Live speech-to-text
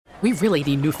We really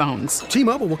need new phones.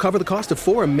 T-Mobile will cover the cost of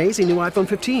 4 amazing new iPhone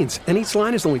 15s, and each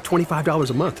line is only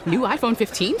 $25 a month. New iPhone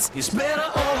 15s? It's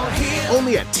better over here.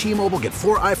 Only at T-Mobile, get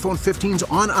 4 iPhone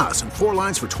 15s on us and 4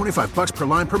 lines for $25 per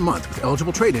line per month with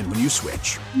eligible trade-in when you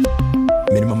switch.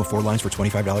 Minimum of 4 lines for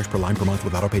 $25 per line per month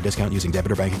with autopay discount using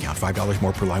debit or bank account. $5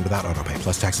 more per line without autopay,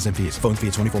 plus taxes and fees. Phone fee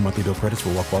at 24 monthly bill credits for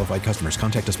well-qualified customers.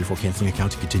 Contact us before canceling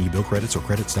account to continue bill credits or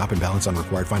credit stop and balance on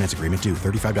required finance agreement due.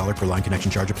 $35 per line connection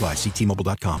charge applies. See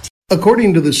T-Mobile.com.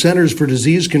 According to the Centers for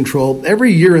Disease Control,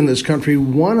 every year in this country,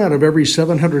 1 out of every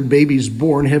 700 babies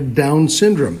born have Down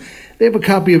syndrome. They have a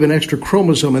copy of an extra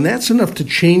chromosome, and that's enough to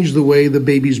change the way the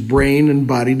baby's brain and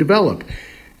body develop.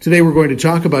 Today we're going to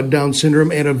talk about Down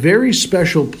syndrome and a very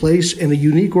special place and a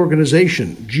unique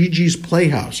organization, Gigi's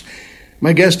Playhouse.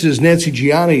 My guest is Nancy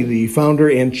Gianni, the founder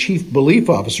and chief belief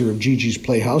officer of Gigi's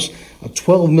Playhouse, a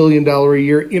 $12 million a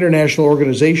year international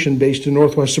organization based in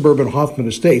northwest suburban Hoffman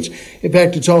Estates. In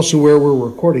fact, it's also where we're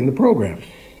recording the program.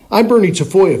 I'm Bernie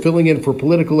Tafoya, filling in for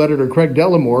political editor Craig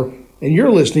Dellamore, and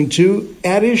you're listening to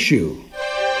At Issue.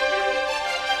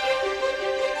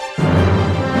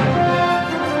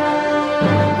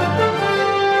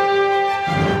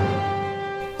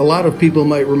 A lot of people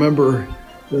might remember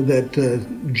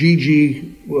that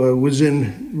Gigi was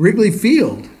in Wrigley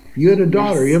Field. You had a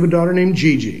daughter. Yes. You have a daughter named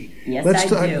Gigi. Yes,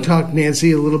 Let's I do. talk,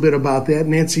 Nancy, a little bit about that.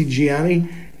 Nancy Gianni,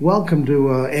 welcome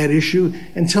to At Issue,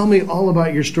 and tell me all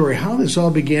about your story, how this all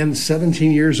began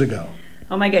 17 years ago.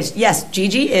 Oh my gosh, yes,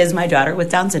 Gigi is my daughter with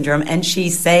Down syndrome, and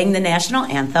she sang the national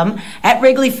anthem at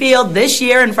Wrigley Field this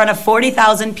year in front of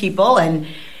 40,000 people, and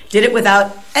did it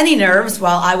without any nerves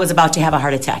while I was about to have a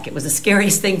heart attack. It was the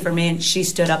scariest thing for me, and she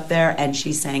stood up there and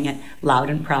she sang it loud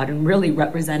and proud and really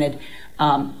represented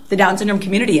the Down syndrome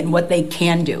community and what they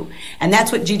can do. And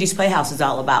that's what Gigi's Playhouse is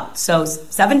all about. So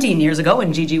 17 years ago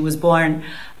when Gigi was born,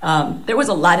 there was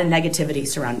a lot of negativity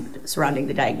surrounding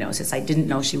the diagnosis. I didn't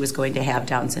know she was going to have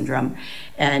Down syndrome.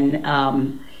 And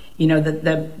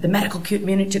the medical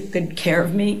community took good care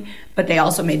of me, but they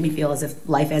also made me feel as if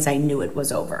life as I knew it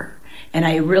was over. And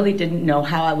I really didn't know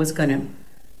how I was going to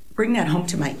bring that home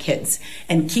to my kids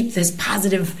and keep this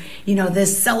positive,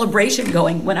 this celebration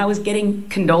going when I was getting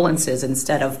condolences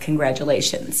instead of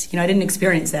congratulations. I didn't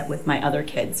experience that with my other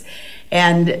kids.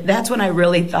 And that's when I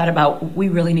really thought about, we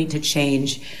really need to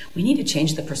change. We need to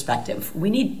change the perspective. We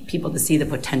need people to see the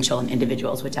potential in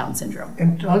individuals with Down syndrome.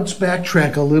 And let's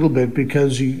backtrack a little bit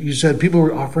because you said people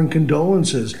were offering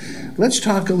condolences. Let's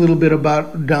talk a little bit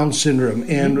about Down syndrome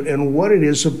and what it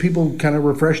is so people kind of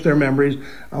refresh their memories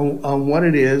on what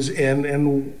it is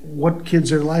and what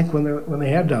kids are like when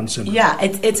they have Down syndrome. Yeah,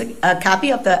 it's a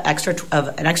copy of an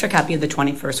extra copy of the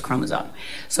 21st chromosome.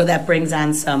 So that brings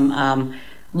on some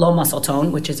low muscle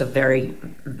tone, which is a very,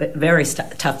 very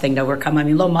tough thing to overcome. I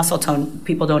mean, low muscle tone,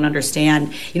 people don't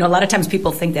understand. A lot of times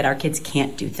people think that our kids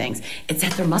can't do things. It's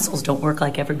that their muscles don't work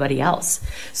like everybody else.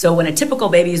 So when a typical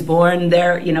baby is born,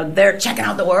 they're checking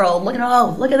out the world.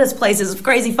 Look at this place. This is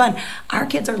crazy fun. Our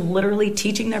kids are literally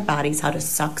teaching their bodies how to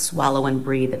suck, swallow, and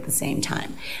breathe at the same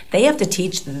time. They have to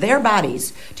teach their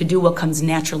bodies to do what comes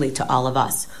naturally to all of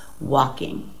us.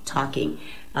 Walking, talking,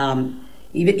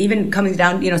 even coming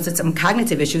down, to some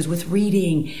cognitive issues with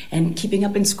reading and keeping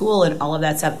up in school and all of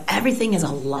that stuff. Everything is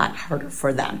a lot harder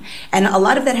for them. And a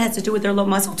lot of that has to do with their low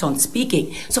muscle tone,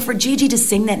 speaking. So for Gigi to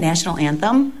sing that national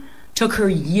anthem took her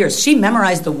years. She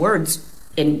memorized the words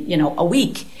in, a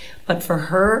week. But for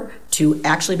her to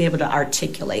actually be able to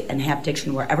articulate and have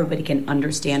diction where everybody can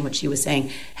understand what she was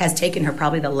saying has taken her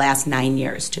probably the last 9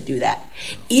 years to do that.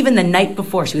 Even the night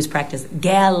before, she was practiced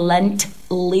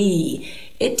gallantly.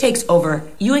 It takes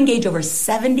you engage over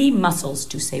 70 muscles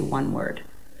to say one word.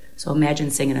 So imagine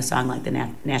singing a song like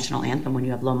the national anthem when you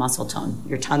have low muscle tone.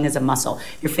 Your tongue is a muscle,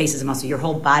 your face is a muscle, your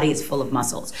whole body is full of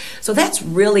muscles. So that's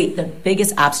really the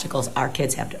biggest obstacles our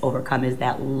kids have to overcome is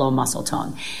that low muscle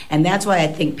tone. And that's why I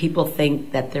think people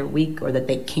think that they're weak or that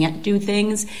they can't do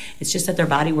things. It's just that their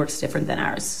body works different than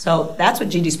ours. So that's what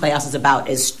Gigi's Playhouse is about,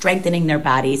 is strengthening their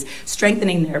bodies,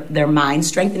 strengthening their minds,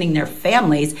 strengthening their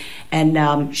families,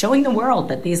 and showing the world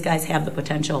that these guys have the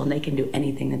potential and they can do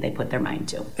anything that they put their mind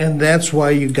to. And that's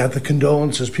why you got the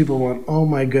condolences. People went, oh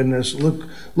my goodness, look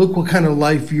what kind of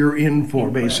life you're in for,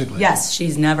 basically. Yes,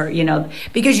 she's never,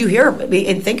 because you hear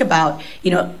and think about,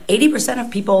 80%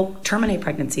 of people terminate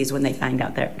pregnancies when they find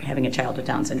out they're having a child with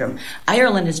Down syndrome.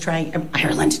 Iceland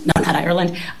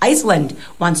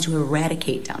wants to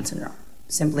eradicate Down syndrome,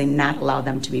 simply not allow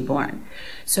them to be born.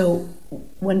 So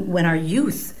when our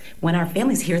youth, when our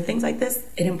families hear things like this,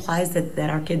 it implies that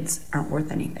our kids aren't worth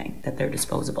anything, that they're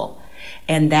disposable.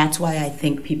 And that's why I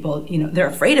think people, they're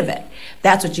afraid of it.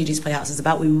 That's what Gigi's Playhouse is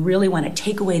about. We really want to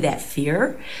take away that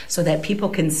fear so that people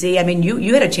can see. I mean,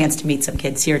 you had a chance to meet some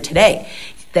kids here today,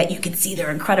 that you could see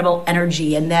their incredible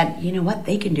energy, and that, you know what,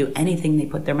 they can do anything they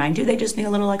put their mind to. They just need a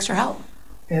little extra help.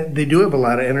 And they do have a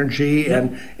lot of energy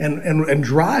and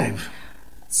drive.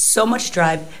 So much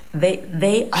drive.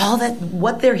 They all that,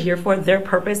 what they're here for, their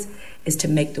purpose is to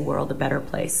make the world a better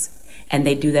place. And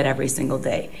they do that every single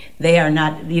day. They are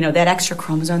not, that extra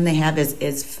chromosome they have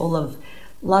is full of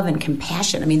love and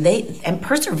compassion. I mean, and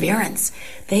perseverance.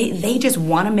 They just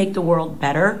want to make the world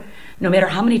better. No matter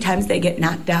how many times they get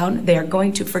knocked down, they are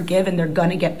going to forgive and they're going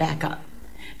to get back up.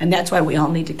 And that's why we all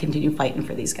need to continue fighting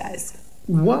for these guys.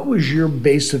 What was your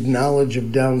base of knowledge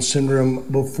of Down syndrome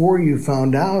before you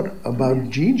found out about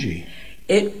Gigi?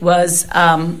 It was,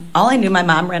 all I knew, my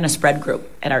mom ran a spread group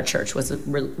at our church, was a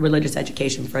religious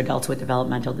education for adults with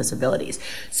developmental disabilities.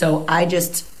 So I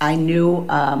knew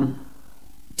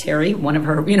Terry, one of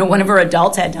her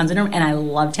adults had Down syndrome, and I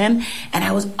loved him. And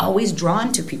I was always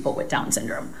drawn to people with Down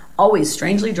syndrome, always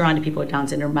strangely drawn to people with Down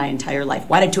syndrome my entire life.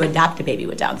 Wanted to adopt a baby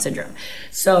with Down syndrome.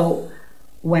 So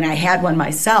when I had one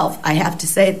myself, I have to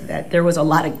say that there was a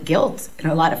lot of guilt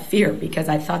and a lot of fear because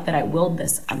I thought that I willed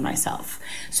this on myself.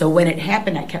 So when it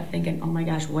happened, I kept thinking, oh my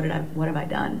gosh, what have I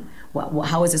done?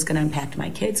 How is this going to impact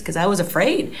my kids? Because I was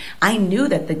afraid. I knew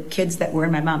that the kids that were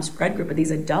in my mom's spread group, or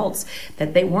these adults,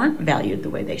 that they weren't valued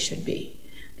the way they should be.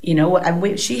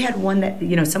 She had one that,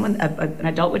 an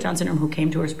adult with Down syndrome who came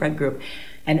to her spread group,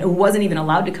 and who wasn't even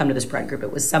allowed to come to the spread group.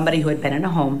 It was somebody who had been in a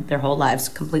home their whole lives,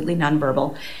 completely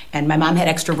nonverbal, and my mom had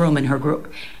extra room in her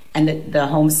group. And the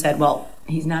home said, well,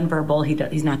 he's nonverbal,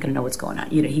 he's not going to know what's going on.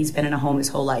 He's been in a home his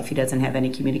whole life, he doesn't have any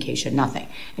communication, nothing.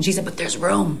 And she said, but there's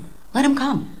room, let him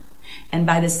come. And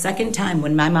by the second time,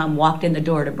 when my mom walked in the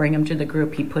door to bring him to the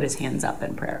group, he put his hands up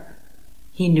in prayer.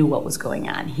 He knew what was going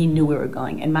on. He knew we were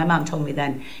going. And my mom told me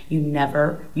then,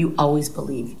 you always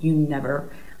believe. You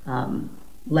never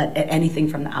let anything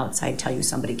from the outside tell you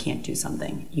somebody can't do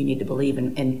something. You need to believe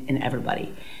in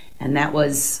everybody. And that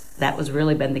was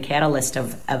really been the catalyst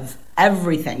of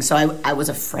everything. So I was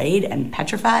afraid and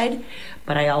petrified,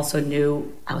 but I also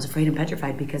knew I was afraid and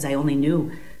petrified because I only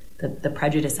knew the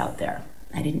prejudice out there.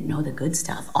 I didn't know the good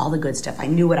stuff, all the good stuff. I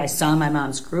knew what I saw in my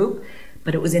mom's group,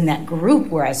 but it was in that group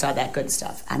where I saw that good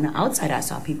stuff. On the outside, I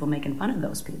saw people making fun of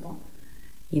those people.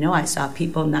 I saw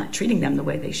people not treating them the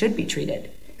way they should be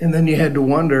treated. And then you had to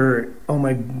wonder, oh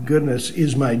my goodness,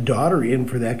 is my daughter in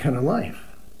for that kind of life?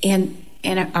 And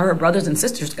are her brothers and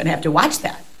sisters going to have to watch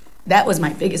that? That was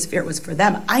my biggest fear, was for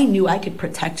them. I knew I could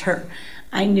protect her.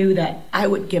 I knew that I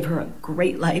would give her a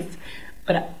great life,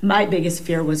 but my biggest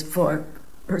fear was for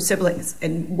her siblings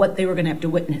and what they were going to have to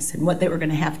witness and what they were going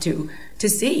to have to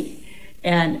see.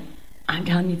 And I'm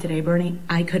telling you today, Bernie,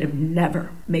 I could have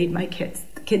never made my kids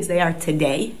the kids they are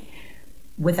today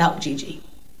without Gigi,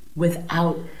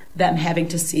 without them having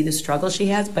to see the struggle she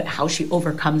has, but how she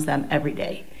overcomes them every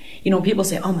day. People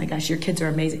say, oh my gosh, your kids are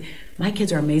amazing. My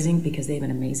kids are amazing because they have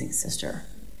an amazing sister.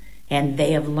 And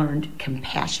they have learned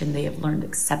compassion, they have learned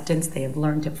acceptance, they have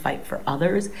learned to fight for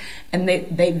others, and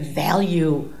they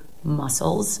value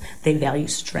muscles, they value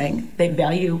strength, they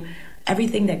value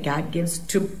everything that God gives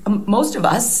to most of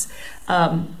us,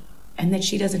 and that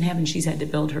she doesn't have and she's had to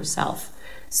build herself.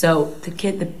 So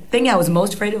the thing I was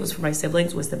most afraid of was for my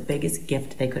siblings was the biggest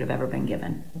gift they could have ever been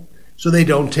given. So they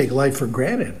don't take life for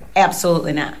granted?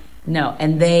 Absolutely not. No,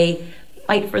 and they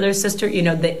fight for their sister.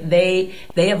 They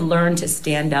have learned to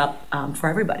stand up for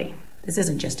everybody. This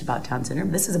isn't just about Down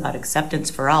syndrome. This is about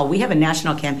acceptance for all. We have a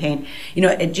national campaign.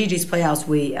 At Gigi's Playhouse,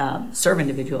 we serve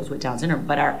individuals with Down syndrome,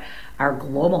 but our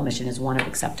global mission is one of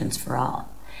acceptance for all.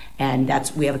 And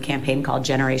we have a campaign called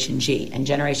Generation G. And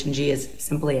Generation G is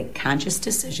simply a conscious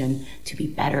decision to be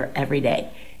better every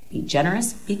day. Be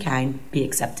generous, be kind, be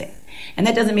accepting. And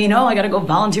that doesn't mean, I got to go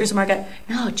volunteer somewhere.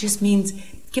 No, it just means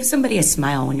give somebody a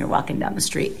smile when you're walking down the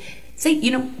street. Say,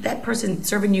 that person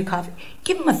serving you coffee,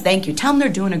 give them a thank you. Tell them they're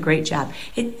doing a great job.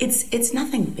 It's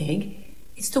nothing big.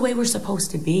 It's the way we're supposed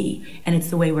to be, and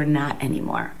it's the way we're not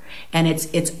anymore. And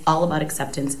it's all about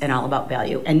acceptance and all about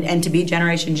value. And to be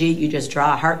Generation G, you just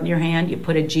draw a heart in your hand, you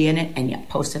put a G in it, and you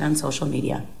post it on social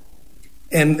media.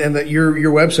 And your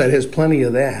website has plenty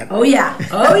of that. Oh yeah.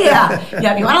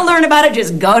 Yeah, if you want to learn about it,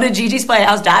 just go to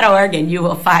gigisplayhouse.org and you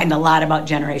will find a lot about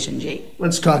Generation G.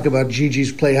 Let's talk about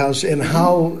Gigi's Playhouse and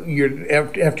how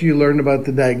after you learned about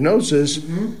the diagnosis,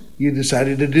 you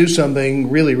decided to do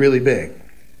something really, really big.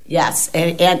 Yes,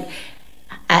 and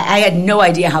I had no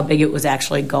idea how big it was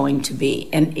actually going to be.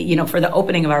 And, for the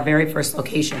opening of our very first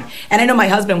location, and I know my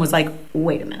husband was like,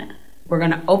 wait a minute, We're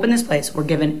going to open this place. We're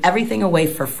giving everything away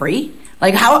for free.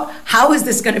 Like, how is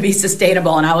this going to be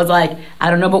sustainable? And I was like, I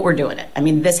don't know, but we're doing it. I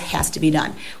mean, this has to be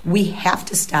done. We have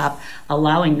to stop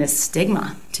allowing this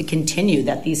stigma to continue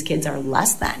that these kids are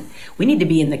less than. We need to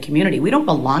be in the community. We don't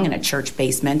belong in a church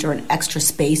basement or an extra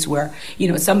space where,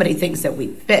 somebody thinks that we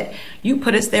fit. You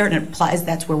put us there and it implies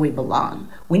that's where we belong.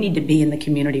 We need to be in the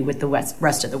community with the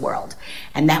rest of the world.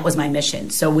 And that was my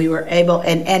mission. So we were able,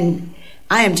 and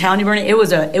I am telling you, Bernie, it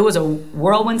was a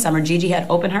whirlwind summer. Gigi had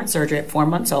open heart surgery at 4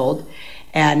 months old.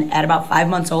 And at about 5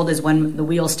 months old is when the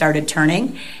wheels started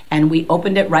turning. And we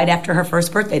opened it right after her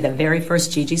first birthday, the very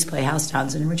first Gigi's Playhouse Down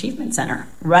Syndrome Achievement Center,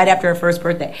 right after her first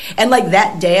birthday. And like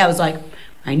that day, I was like,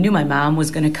 I knew my mom was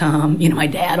going to come. My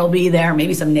dad will be there,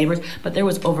 maybe some neighbors. But there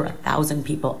was over 1,000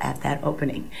 people at that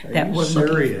opening that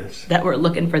were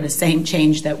looking for the same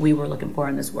change that we were looking for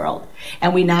in this world.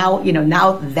 And we now,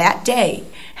 now that day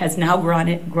has now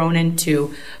grown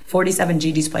into 47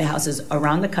 Gigi's Playhouses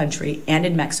around the country and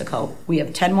in Mexico. We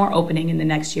have 10 more opening in the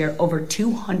next year, over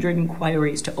 200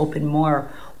 inquiries to open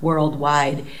more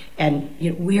worldwide. And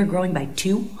we are growing by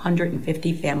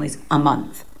 250 families a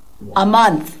month. Wow. A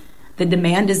month. The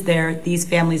demand is there. These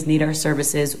families need our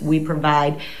services. We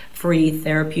provide free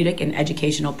therapeutic and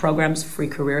educational programs, free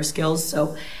career skills.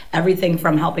 So everything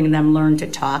from helping them learn to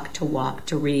talk, to walk,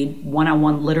 to read,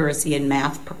 one-on-one literacy and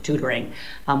math tutoring,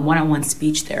 one-on-one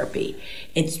speech therapy.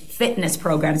 It's fitness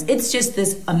programs. It's just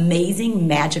this amazing,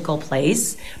 magical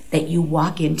place that you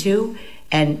walk into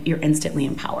and you're instantly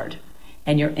empowered.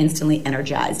 And you're instantly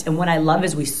energized. And what I love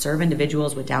is we serve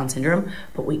individuals with Down syndrome,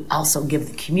 but we also give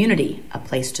the community a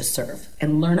place to serve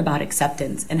and learn about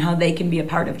acceptance and how they can be a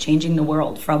part of changing the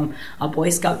world. From a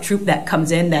Boy Scout troop that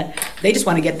comes in that they just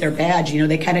want to get their badge.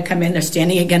 They kind of come in, they're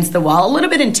standing against the wall, a little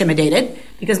bit intimidated,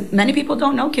 because many people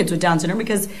don't know kids with Down syndrome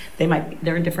because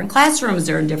they're in different classrooms,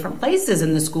 they're in different places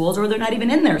in the schools, or they're not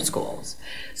even in their schools.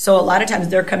 So a lot of times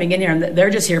they're coming in here and they're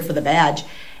just here for the badge.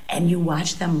 And you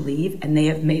watch them leave, and they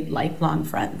have made lifelong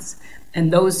friends.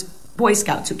 And those Boy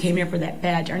Scouts who came here for that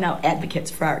badge are now advocates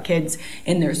for our kids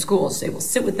in their schools. They will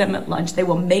sit with them at lunch. They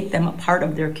will make them a part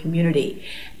of their community.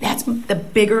 That's the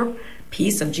bigger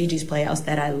piece of Gigi's Playhouse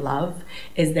that I love,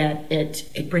 is that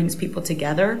it brings people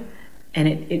together,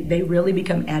 and they really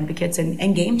become advocates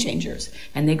and game changers,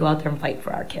 and they go out there and fight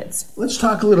for our kids. Let's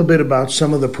talk a little bit about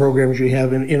some of the programs you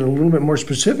have in a little bit more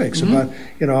specifics about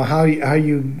how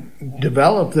you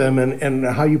develop them and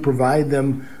how you provide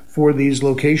them for these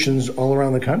locations all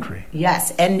around the country.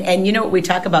 Yes, and what we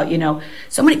talk about,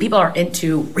 so many people are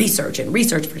into research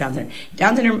for Down syndrome.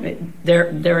 Down syndrome,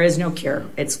 there is no cure.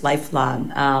 It's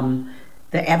lifelong.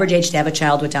 The average age to have a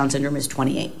child with Down syndrome is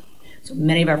 28. So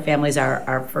many of our families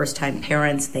are first-time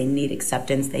parents. They need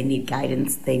acceptance. They need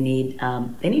guidance. They need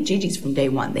Gigi's from day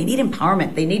one. They need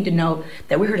empowerment. They need to know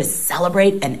that we're here to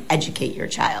celebrate and educate your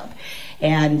child.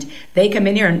 And they come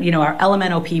in here, and our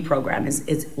LMNOP program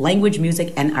is language,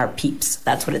 music, and our PEEPS.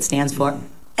 That's what it stands for.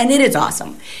 And it is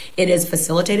awesome. It is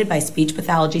facilitated by speech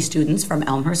pathology students from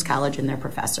Elmhurst College and their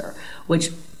professor, which,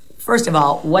 first of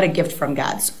all, what a gift from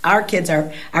God. Our kids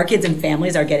and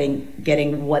families are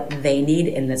getting what they need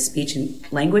in the speech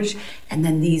and language, and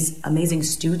then these amazing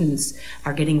students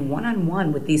are getting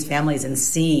one-on-one with these families and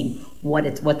seeing what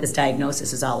this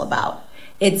diagnosis is all about.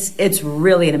 It's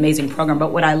really an amazing program.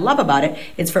 But what I love about it,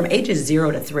 it's from ages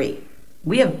 0 to 3.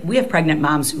 We have pregnant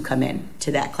moms who come in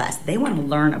to that class. They want to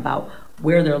learn about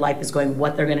where their life is going,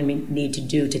 what they're going to need to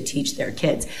do to teach their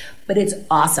kids. But it's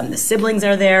awesome. The siblings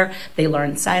are there. They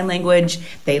learn sign language.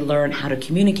 They learn how to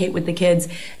communicate with the kids.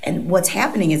 And what's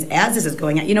happening is, as this is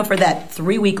going on, for that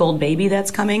 3-week-old baby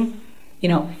that's coming,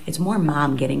 it's more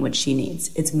mom getting what she needs.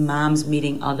 It's moms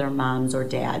meeting other moms or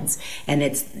dads. And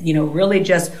it's, really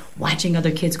just watching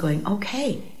other kids going,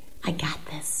 okay, I got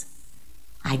this.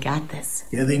 I got this.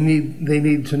 Yeah, they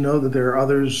need to know that there are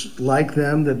others like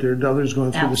them, that there are others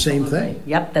going through the same thing.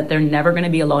 Yep, that they're never going to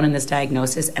be alone in this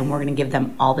diagnosis, and we're going to give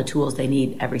them all the tools they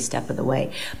need every step of the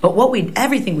way. But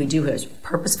everything we do here is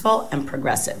purposeful and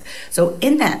progressive. So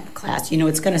in that class,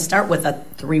 it's going to start with a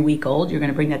 3-week-old. You're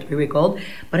going to bring that 3-week-old,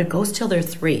 but it goes till they're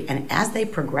 3. And as they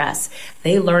progress,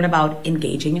 they learn about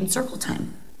engaging in circle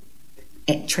time,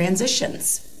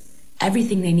 transitions,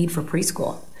 everything they need for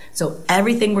preschool. So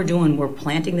everything we're doing, we're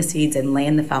planting the seeds and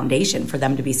laying the foundation for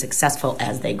them to be successful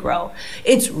as they grow.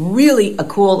 It's really a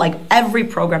cool, every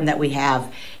program that we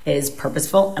have is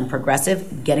purposeful and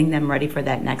progressive, getting them ready for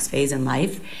that next phase in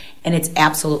life. And it's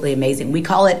absolutely amazing. We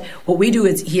call it, what we do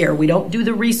is here, we don't do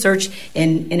the research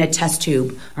in a test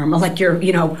tube or molecular,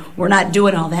 we're not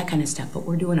doing all that kind of stuff, but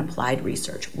we're doing applied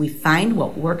research. We find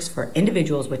what works for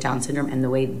individuals with Down syndrome and the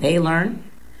way they learn,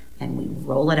 and we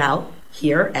roll it out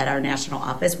here at our national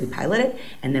office. We pilot it,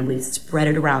 and then we spread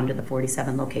it around to the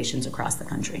 47 locations across the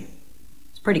country.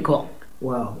 It's pretty cool.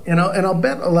 Wow. And I'll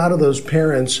bet a lot of those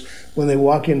parents, when they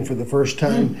walk in for the first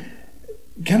time,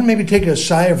 kind of maybe take a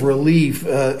sigh of relief,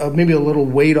 maybe a little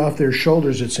weight off their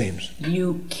shoulders, it seems.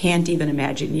 You can't even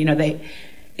imagine.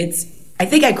 I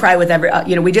think I cry with every,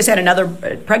 we just had another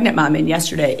pregnant mom in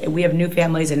yesterday. We have new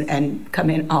families and come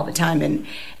in all the time. And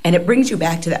it brings you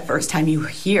back to that first time you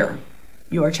hear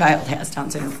your child has Down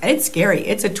syndrome. And it's scary.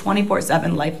 It's a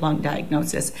 24/7 lifelong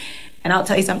diagnosis. And I'll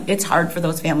tell you something, it's hard for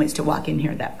those families to walk in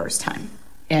here that first time.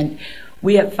 And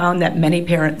we have found that many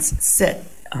parents sit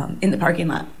in the parking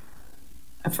lot,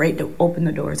 afraid to open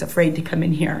the doors, afraid to come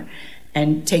in here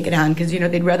and take it on, because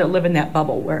they'd rather live in that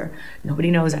bubble where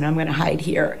nobody knows and I'm going to hide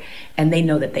here. And they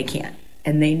know that they can't.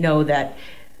 And they know that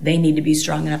they need to be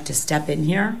strong enough to step in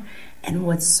here. And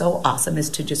what's so awesome is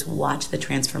to just watch the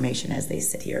transformation as they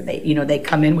sit here. They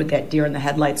come in with that deer in the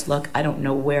headlights look. I don't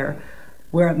know where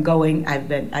I'm going.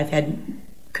 I've had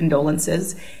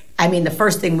condolences. I mean, the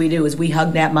first thing we do is we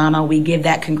hug that mama, we give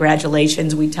that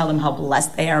congratulations, we tell them how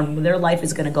blessed they are, and their life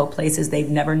is going to go places they've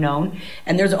never known.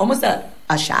 And there's almost a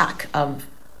shock of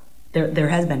there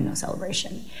has been no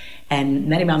celebration. And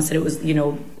many moms said it was,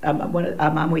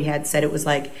 a mom we had said it's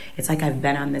like I've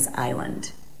been on this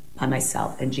island by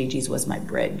myself, and Gigi's was my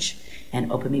bridge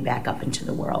and opened me back up into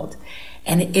the world.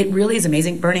 And it really is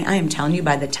amazing. Bernie, I am telling you,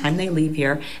 by the time they leave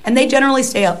here, and they generally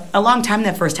stay a long time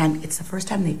that first time, it's the first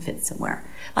time they fit somewhere.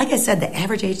 Like I said, the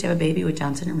average age to have a baby with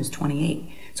Down syndrome is 28.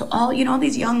 So all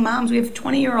these young moms, we have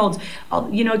 20-year-olds,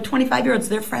 25-year-olds,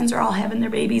 their friends are all having their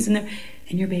babies, and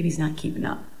your baby's not keeping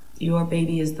up. Your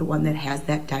baby is the one that has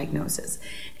that diagnosis.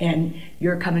 And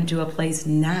you're coming to a place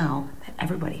now that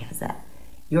everybody has that.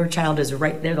 Your child is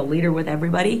right there, the leader with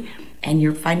everybody, and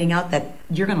you're finding out that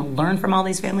you're going to learn from all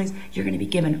these families. You're going to be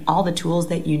given all the tools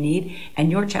that you need, and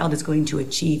your child is going to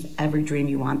achieve every dream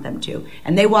you want them to.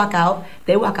 And they walk out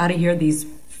of here, these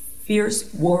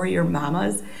fierce warrior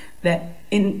mamas, that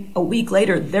in a week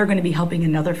later, they're going to be helping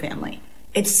another family.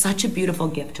 It's such a beautiful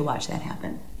gift to watch that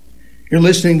happen. You're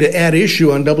listening to At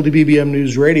Issue on WBBM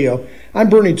News Radio. I'm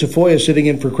Bernie Tafoya, sitting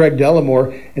in for Craig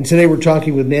Dellamore, and today we're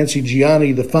talking with Nancy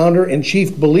Gianni, the founder and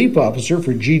chief belief officer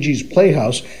for Gigi's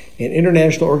Playhouse, an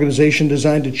international organization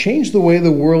designed to change the way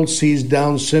the world sees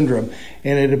Down syndrome.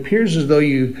 And it appears as though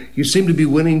you seem to be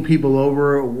winning people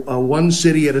over one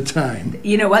city at a time.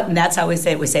 You know what? And that's how we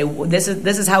say it. We say, this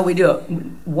is how we do it.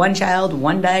 One child,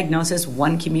 one diagnosis,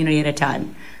 one community at a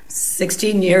time.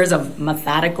 16 years of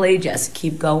methodically just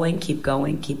keep going.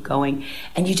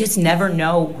 And you just never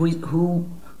know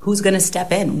who's going to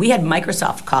step in. We had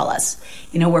Microsoft call us.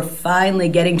 We're finally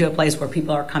getting to a place where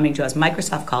people are coming to us.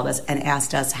 Microsoft called us and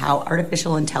asked us how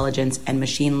artificial intelligence and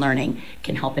machine learning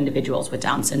can help individuals with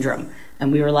Down syndrome.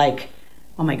 And we were like,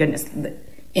 oh my goodness,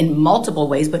 in multiple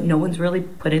ways, but no one's really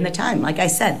put in the time. Like I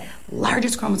said,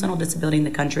 largest chromosomal disability in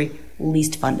the country,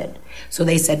 least funded. So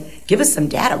they said, give us some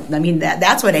data. I mean,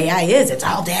 that's what AI is. It's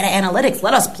all data analytics.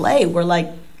 Let us play. We're like,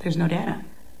 there's no data.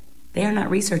 They are not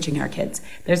researching our kids.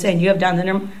 They're saying, you have Down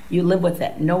syndrome, you live with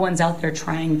it. No one's out there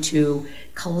trying to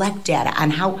collect data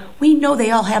on how, we know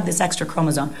they all have this extra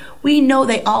chromosome. We know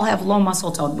they all have low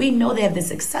muscle tone. We know they have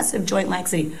this excessive joint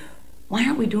laxity. Why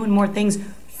aren't we doing more things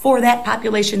for that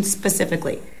population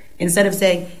specifically? Instead of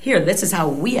saying, here, this is how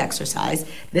we exercise,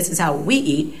 this is how we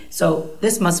eat, so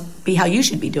this must be how you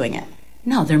should be doing it.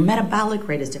 No, their metabolic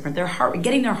rate is different.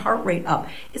 Getting their heart rate up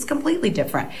is completely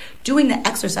different. Doing the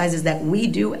exercises that we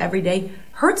do every day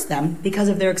hurts them because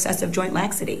of their excessive joint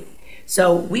laxity.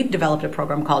 So we've developed a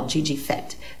program called Gigi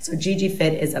Fit. So Gigi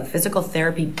Fit is a physical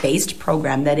therapy-based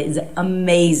program that is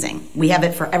amazing. We have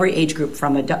it for every age group,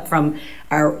 from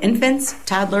our infants,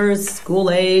 toddlers,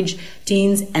 school age,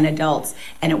 teens, and adults.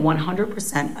 And it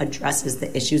 100% addresses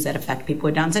the issues that affect people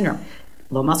with Down syndrome.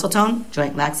 Low muscle tone,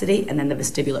 joint laxity, and then the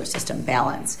vestibular system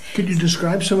balance. Could you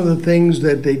describe some of the things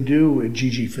that they do at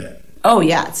Gigi Fit? Oh,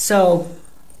 yeah. So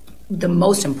the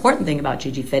most important thing about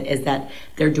Gigi Fit is that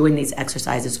they're doing these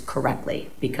exercises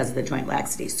correctly because of the joint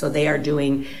laxity. So they are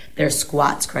doing their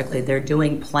squats correctly. They're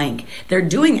doing plank. They're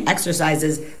doing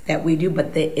exercises that we do,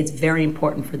 but it's very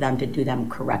important for them to do them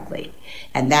correctly.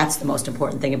 And that's the most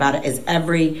important thing about it is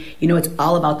it's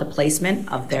all about the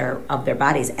placement of their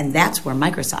bodies. And that's where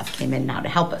Microsoft came in now to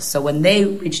help us. So when they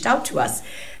reached out to us,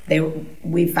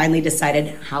 we finally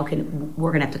decided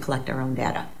we're going to have to collect our own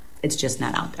data. It's just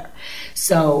not out there.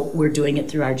 So we're doing it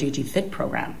through our Gigi Fit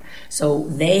program. So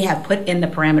they have put in the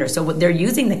parameters. So they're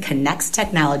using the Kinnex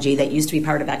technology that used to be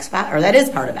part of Xbox, or that is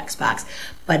part of Xbox.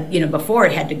 But before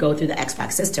it had to go through the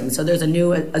Xbox system. So there's a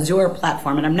new Azure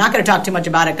platform, and I'm not going to talk too much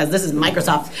about it because this is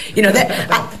Microsoft.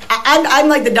 I'm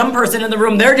like the dumb person in the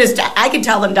room. I can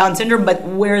tell them Down syndrome, but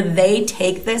where they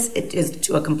take this, it is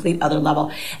to a complete other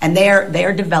level. And they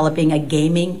are developing a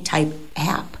gaming type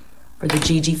app for the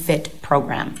Gigi Fit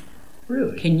program.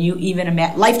 Really? Can you even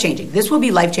imagine? Life-changing. This will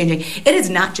be life-changing. It is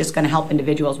not just going to help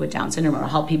individuals with Down syndrome or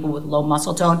help people with low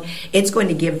muscle tone. It's going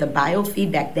to give the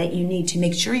biofeedback that you need to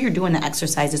make sure you're doing the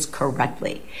exercises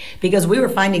correctly. Because we were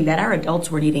finding that our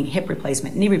adults were needing hip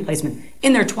replacement, knee replacement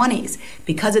in their 20s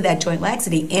because of that joint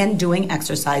laxity and doing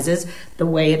exercises the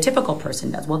way a typical person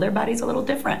does. Well, their body's a little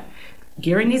different.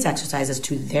 Gearing these exercises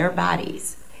to their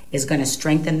bodies is going to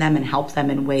strengthen them and help them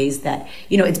in ways that,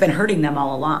 it's been hurting them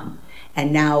all along.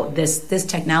 And now this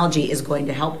technology is going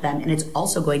to help them, and it's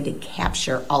also going to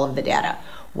capture all of the data.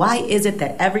 Why is it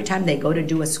that every time they go to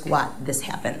do a squat, this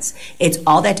happens? It's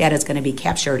all that data is going to be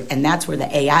captured, and that's where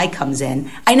the AI comes in.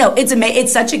 I know,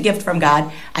 it's such a gift from God.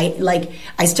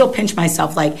 I still pinch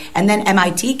myself, and then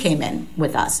MIT came in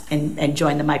with us and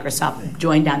joined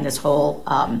joined on this whole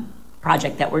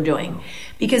project that we're doing,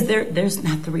 because there's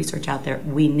not the research out there.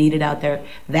 We need it out there.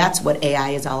 That's what AI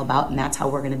is all about, and that's how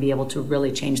we're going to be able to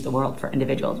really change the world for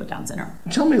individuals with Down syndrome.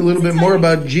 Tell me a little bit more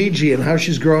about Gigi and how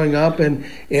she's growing up, and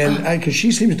because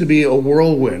she seems to be a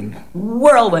whirlwind.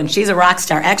 She's a rock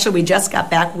star. Actually, we just got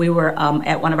back. We were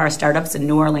at one of our startups in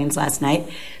New Orleans last night,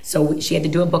 so she had to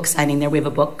do a book signing there. We have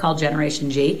a book called Generation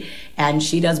G, and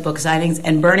she does book signings.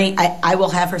 And Bernie, I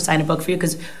will have her sign a book for you,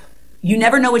 because you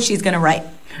never know what she's going to write.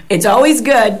 It's always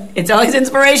good. It's always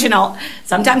inspirational.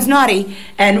 Sometimes naughty,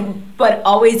 but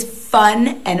always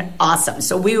fun and awesome.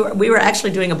 So we were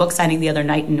actually doing a book signing the other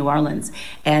night in New Orleans,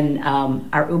 and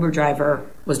our Uber driver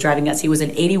was driving us. He was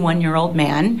an 81-year-old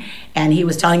man, and he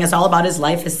was telling us all about his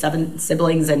life, his 7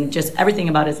 siblings, and just everything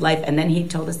about his life. And then he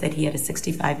told us that he had a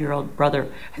 65-year-old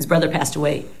brother. His brother passed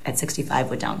away at 65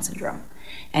 with Down syndrome.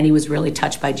 And he was really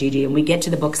touched by Gigi. And we get to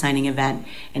the book signing event,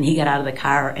 and he got out of the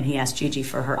car and he asked Gigi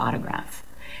for her autograph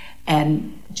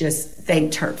and just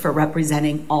thanked her for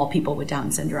representing all people with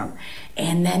Down syndrome.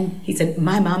 And then he said,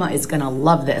 my mama is going to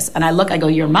love this. And I go,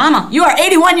 your mama? You are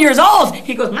 81 years old.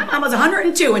 He goes, my mama's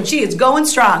 102, and she is going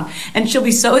strong. And she'll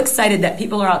be so excited that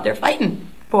people are out there fighting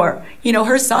for,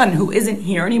 her son, who isn't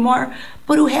here anymore,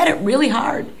 but who had it really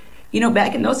hard.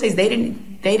 Back in those days, they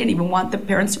didn't even want the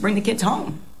parents to bring the kids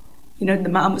home. The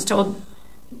mom was told,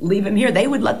 leave him here. They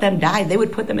would let them die. They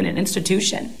would put them in an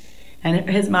institution. And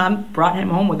his mom brought him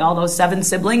home with all those 7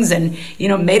 siblings and,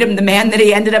 made him the man that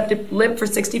he ended up to live for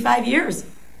 65 years.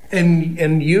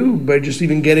 And you, by just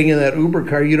even getting in that Uber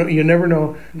car, you never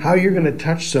know how you're going to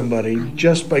touch somebody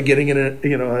just by getting in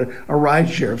a ride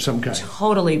share of some kind.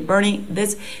 Totally. Bernie,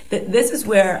 this is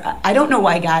where I don't know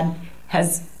why God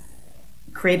has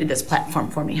created this platform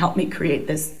for me, helped me create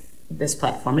this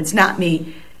platform. It's not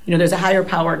me. There's a higher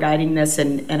power guiding this,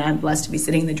 and I'm blessed to be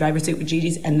sitting in the driver's seat with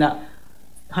Gigi's and the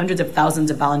hundreds of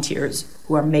thousands of volunteers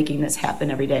who are making this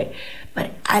happen every day.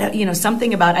 But I don't,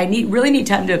 something about, really need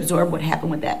time to absorb what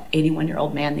happened with that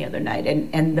 81-year-old man the other night,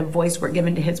 and the voice we're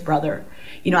given to his brother.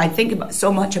 I think about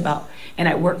so much about, and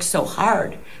I work so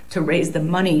hard to raise the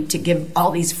money to give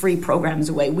all these free programs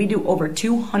away. We do over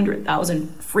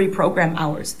 200,000 free program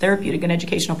hours, therapeutic and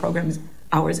educational programs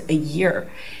hours a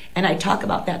year. And I talk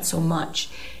about that so much.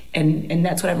 And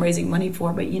that's what I'm raising money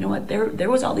for. But you know what? There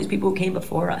was all these people who came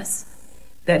before us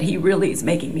that he really is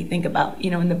making me think about,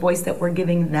 and the voice that we're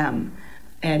giving them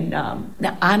and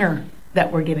the honor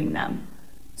that we're giving them.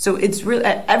 So it's really,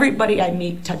 everybody I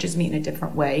meet touches me in a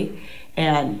different way.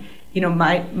 And,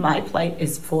 my plight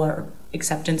is for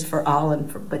acceptance for all,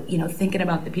 but thinking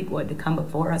about the people who had to come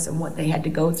before us and what they had to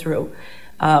go through.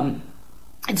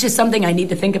 It's just something I need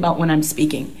to think about when I'm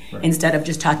speaking, right, instead of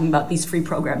just talking about these free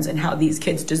programs and how these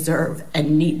kids deserve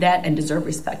and need that and deserve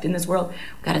respect in this world.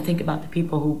 We've got to think about the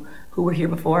people who were here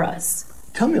before us.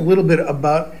 Tell me a little bit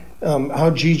about how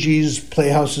Gigi's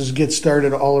Playhouses get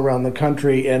started all around the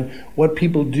country and what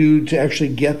people do to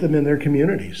actually get them in their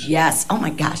communities. Yes. Oh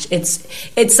my gosh.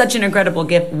 It's such an incredible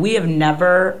gift. We have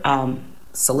never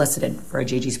solicited for a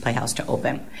Gigi's Playhouse to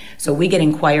open. So we get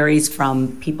inquiries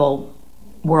from people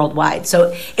worldwide.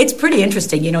 So it's pretty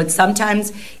interesting. It's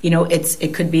sometimes,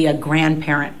 it could be a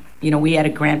grandparent. We had a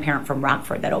grandparent from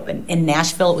Rockford that opened. In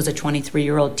Nashville, it was a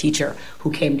 23-year-old teacher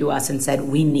who came to us and said,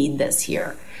 we need this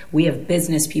here. We have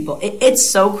business people. It's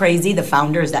so crazy, the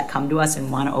founders that come to us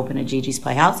and want to open a Gigi's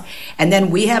Playhouse. And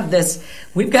then we've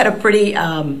got a pretty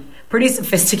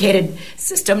sophisticated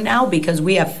system now, because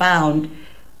we have found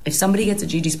if somebody gets a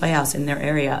Gigi's Playhouse in their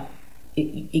area,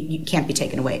 you can't be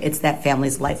taken away. It's that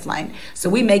family's lifeline. So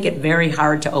we make it very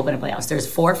hard to open a playhouse.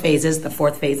 There's 4 phases, the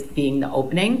 4th phase being the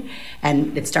opening.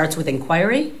 And it starts with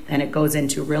inquiry, and it goes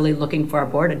into really looking for a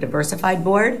board, a diversified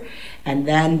board. And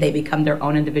then they become their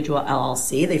own individual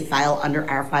LLC. They file under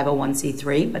our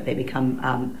 501c3, but they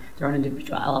become their own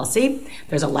individual LLC.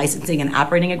 There's a licensing and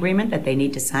operating agreement that they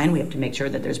need to sign. We have to make sure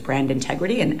that there's brand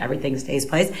integrity and everything stays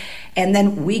place. And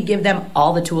then we give them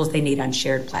all the tools they need on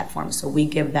shared platforms. So we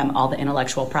give them all the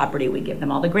intellectual property. We give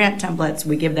them all the grant templates.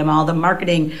 We give them all the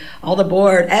marketing, all the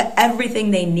board, everything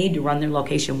they need to run their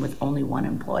location with only one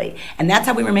employee. And that's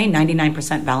how we remain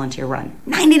 99% volunteer run.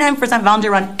 99%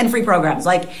 volunteer run and free programs.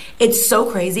 Like, it's so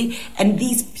crazy. And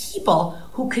these people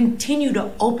who continue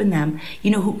to open them,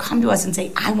 who come to us and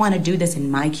say, I want to do this in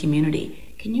my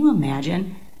community. Can you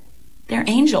imagine? They're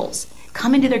angels.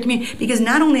 Come into their community. Because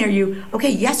not only are you,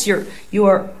 yes,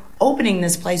 you're opening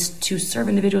this place to serve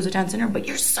individuals with Down syndrome, but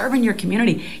you're serving your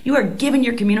community. You are giving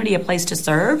your community a place to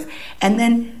serve. And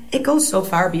then it goes so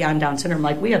far beyond Down syndrome.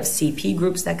 Like, we have CP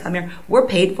groups that come here. We're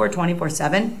paid for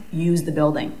 24/7. Use the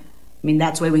building.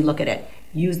 That's the way we look at it.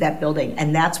 Use that building.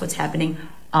 And that's what's happening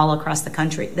all across the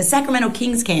country. The Sacramento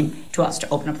Kings came to us to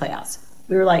open a playhouse.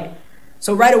 We were like,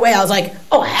 so right away I was like,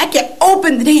 oh, heck yeah,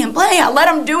 open the damn playhouse, let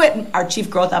them do it. And our chief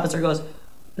growth officer goes,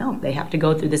 no, they have to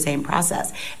go through the same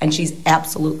process. And she's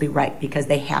absolutely right, because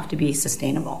they have to be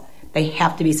sustainable. They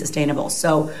have to be sustainable.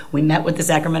 So we met with the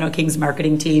Sacramento Kings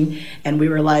marketing team, and we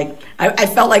were like, I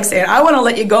felt like saying, I want to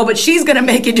let you go, but she's going to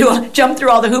make you jump through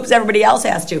all the hoops everybody else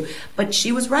has to. But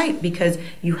she was right, because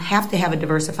you have to have a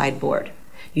diversified board.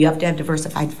 You have to have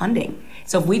diversified funding.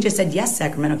 So if we just said, yes,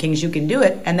 Sacramento Kings, you can do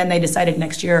it, and then they decided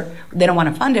next year they don't want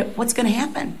to fund it, what's going to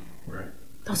happen? Right.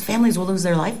 Those families will lose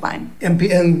their lifeline. And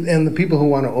the people who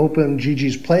want to open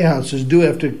Gigi's Playhouses do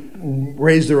have to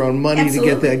raise their own money to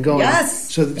get that going.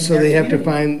 Yes. So they have to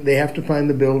find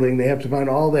the building, they have to find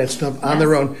all that stuff on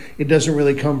their own. It doesn't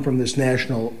really come from this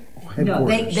national headquarters.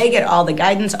 No, they get all the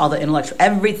guidance, all the intellectual,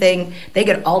 everything. They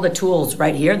get all the tools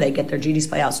right here. They get their Gigi's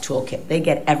Playhouse toolkit. They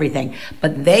get everything.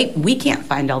 But we can't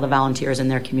find all the volunteers in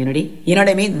their community. You know what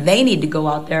I mean? They need to go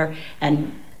out there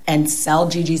and sell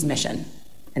Gigi's mission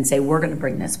and say, we're going to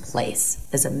bring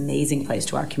this amazing place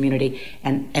to our community,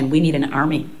 and we need an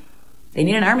army. They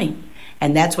need an army.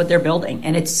 And that's what they're building.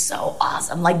 And it's so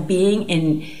awesome. Like being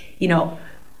in,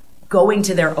 going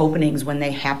to their openings when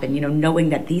they happen, knowing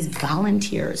that these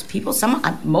volunteers,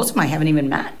 most of them I haven't even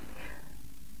met,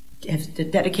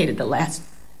 have dedicated the last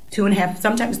 2.5,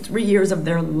 sometimes 3 years of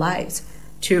their lives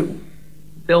to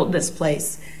build this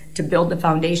place, to build the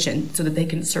foundation so that they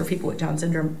can serve people with Down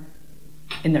syndrome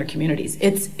in their communities.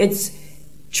 It's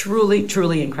truly,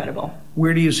 truly incredible.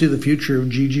 Where do you see the future of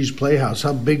Gigi's Playhouse?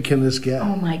 How big can this get?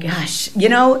 Oh my gosh.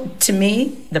 To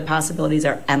me, the possibilities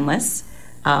are endless.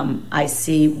 I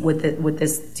see with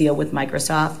this deal with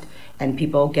Microsoft and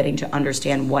people getting to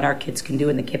understand what our kids can do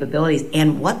and the capabilities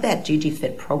and what that Gigi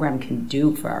Fit program can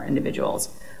do for our individuals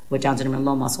with Down syndrome and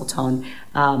low muscle tone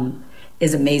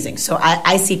is amazing. So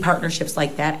I see partnerships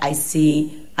like that.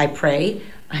 I pray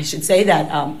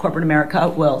that corporate America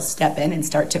will step in and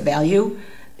start to value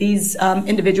these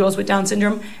individuals with Down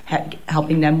syndrome,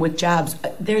 helping them with jobs.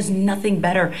 There's nothing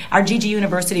better. Our Gigi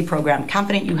University program,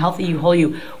 Confident You, Healthy You, Whole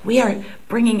You, we are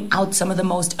bringing out some of the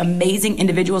most amazing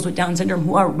individuals with Down syndrome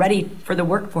who are ready for the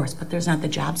workforce, but there's not the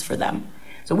jobs for them.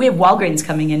 So we have Walgreens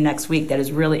coming in next week that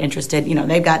is really interested.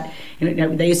 They've got,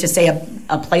 they used to say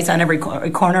a place on every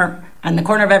corner, on the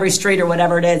corner of every street or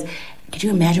whatever it is. Could you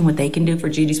imagine what they can do for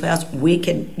Gigi's Playhouse? We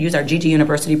can use our Gigi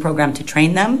University program to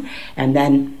train them, and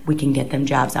then we can get them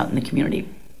jobs out in the community.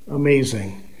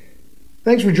 Amazing.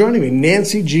 Thanks for joining me.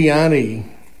 Nancy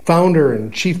Gianni, founder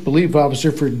and chief belief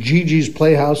officer for Gigi's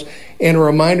Playhouse. And a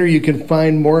reminder, you can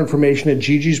find more information at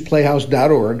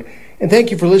gigisplayhouse.org. And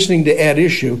thank you for listening to At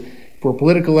Issue. For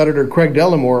political editor Craig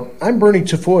Dellamore, I'm Bernie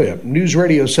Tafoya, News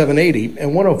Radio 780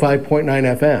 and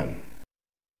 105.9 FM.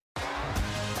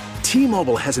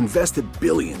 T-Mobile has invested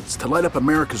billions to light up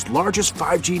America's largest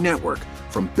 5G network,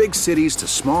 from big cities to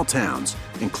small towns,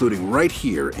 including right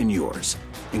here in yours.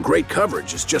 And great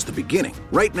coverage is just the beginning.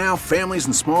 Right now, families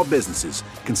and small businesses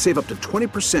can save up to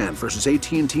 20% versus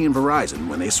AT&T and Verizon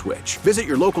when they switch. Visit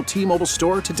your local T-Mobile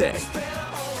store today.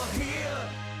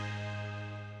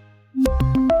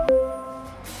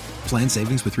 Plan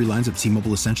savings with 3 lines of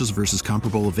T-Mobile Essentials versus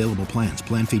comparable available plans.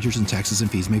 Plan features and taxes and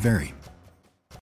fees may vary.